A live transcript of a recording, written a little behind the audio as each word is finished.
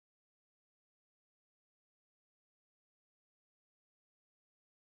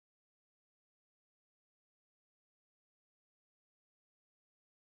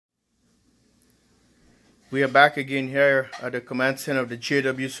We are back again here at the command center of the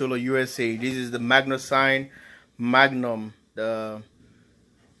JW Solar USA. This is the Magnasine Magnum, the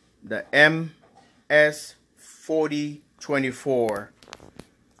MS4024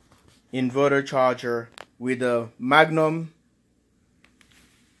 inverter charger with the Magnum,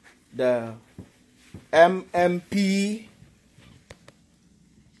 the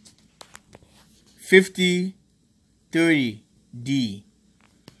MMP250-30D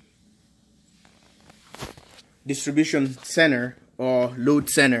distribution center, or load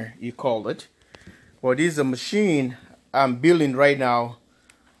center you call it. Well, this is a machine I'm building right now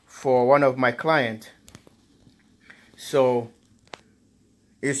for one of my clients, so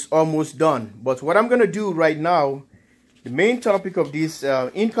it's almost done. But what I'm gonna do right now, the main topic of this,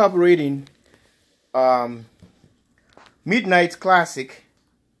 incorporating Midnite Classic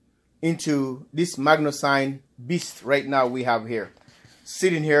into this Magnasine beast right now we have here,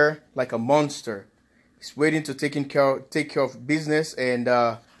 sitting here like a monster. It's waiting to take care of business, and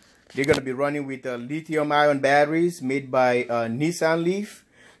they're gonna be running with lithium-ion batteries made by Nissan Leaf.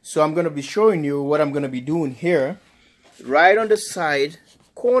 So I'm gonna be showing you what I'm gonna be doing here. Right on the side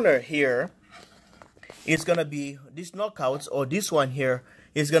corner here, it's gonna be this knockouts, or this one here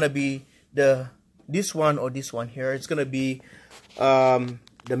is gonna be this one or this one here. It's gonna be the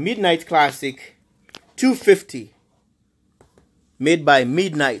Midnite Classic 250 made by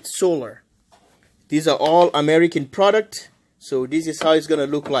Midnite Solar. These are all American product, so this is how it's gonna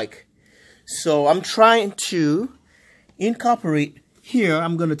look like. So I'm trying to incorporate here.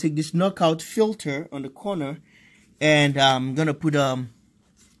 I'm gonna take this knockout filter on the corner, and I'm gonna put a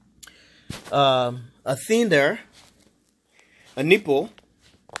thing there, a nipple,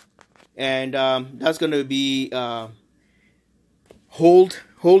 and that's gonna be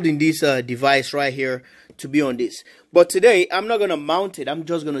holding this device right here to be on this. But today I'm not gonna mount it. I'm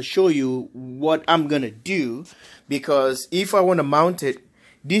just gonna show you what I'm gonna do, because if I want to mount it,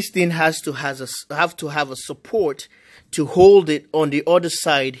 this thing have to have a support to hold it on the other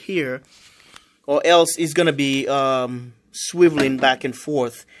side here, or else it's gonna be swiveling back and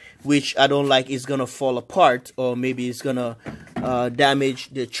forth, which I don't like. It's gonna fall apart, or maybe it's gonna damage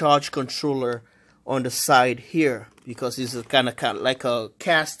the charge controller on the side here, because it's kind of like a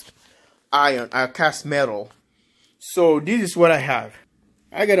cast iron, cast metal. So this is what I have.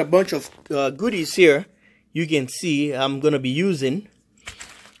 I got a bunch of goodies here. You can see I'm gonna be using,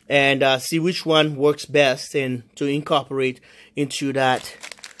 and see which one works best, and to incorporate into that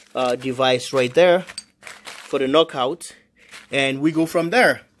device right there for the knockout, and we go from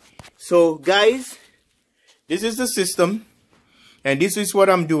there. So guys, this is the system, and this is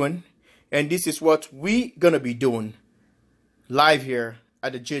what I'm doing, and this is what we gonna be doing live here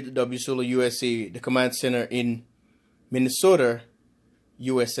at the JW Solar USA, the command center in Minnesota,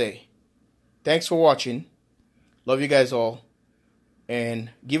 USA. Thanks for watching. Love you guys all. And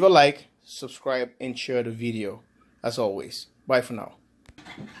give a like, subscribe, and share the video as always. Bye for now.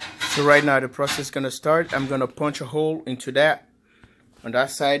 So right now the process is gonna start. I'm gonna punch a hole into that, on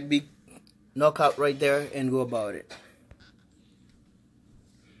that side, big knockout right there, and go about it.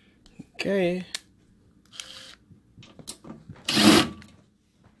 Okay.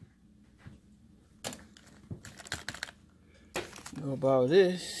 Go about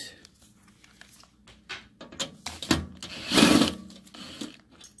this.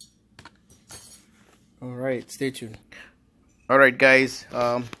 Alright, stay tuned. Alright guys,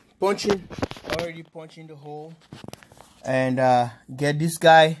 already punching the hole, and get this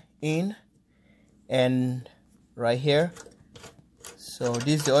guy in, and right here. So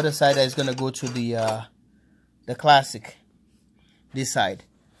this is the other side that is gonna go to the Classic, this side.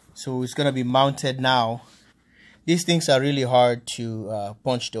 So it's gonna be mounted now. These things are really hard to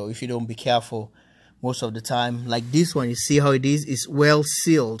punch though, if you don't be careful most of the time. Like this one, you see how it is? It's well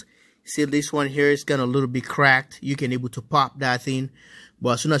sealed. See, this one here is kind of a little bit cracked. You can able to pop that thing,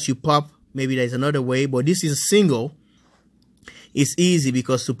 but as soon as you pop, maybe there's another way. But this is a single. It's easy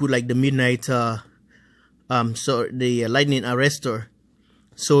because to put like the Midnite, so the lightning arrestor.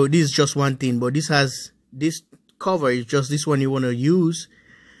 So this is just one thing, but this has this cover is just this one you want to use,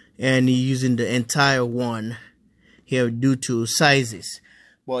 and you're using the entire one here due to sizes.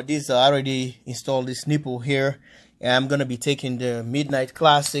 But this I already installed this nipple here, and I'm gonna be taking the Midnite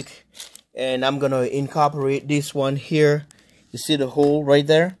Classic, and I'm gonna incorporate this one here. You see the hole right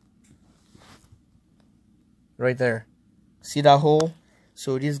there? Right there. See that hole?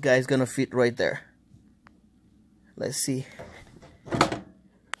 So this guy is gonna fit right there. Let's see.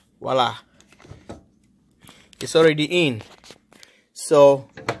 Voila. It's already in. So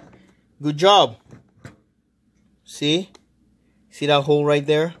good job. See that hole right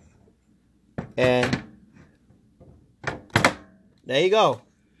there? And There you go.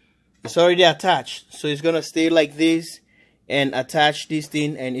 It's already attached. So it's gonna stay like this and attach this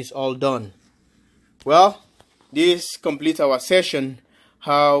thing, and it's all done. Well, this completes our session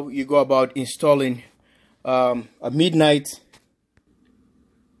how you go about installing a Midnite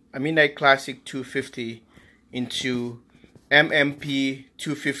Classic 250 into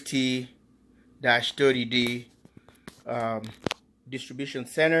MMP250-30D distribution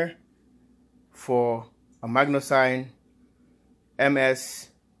center for a Magnasine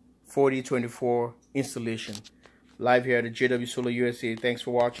MS4024 installation. Live here at the JW Solar USA. Thanks for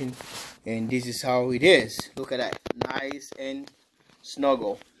watching, and this is how it is. Look at that, nice and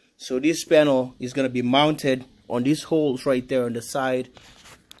snuggle. So this panel is going to be mounted on these holes right there on the side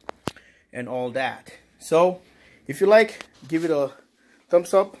and all that. So if you like, give it a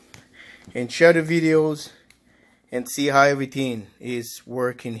thumbs up and share the videos and see how everything is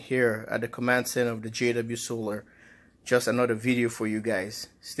working here at the command center of the JW Solar. Just another video for you guys.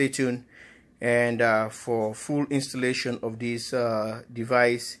 Stay tuned and for full installation of this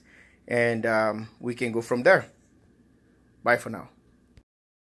device, and we can go from there. Bye for now.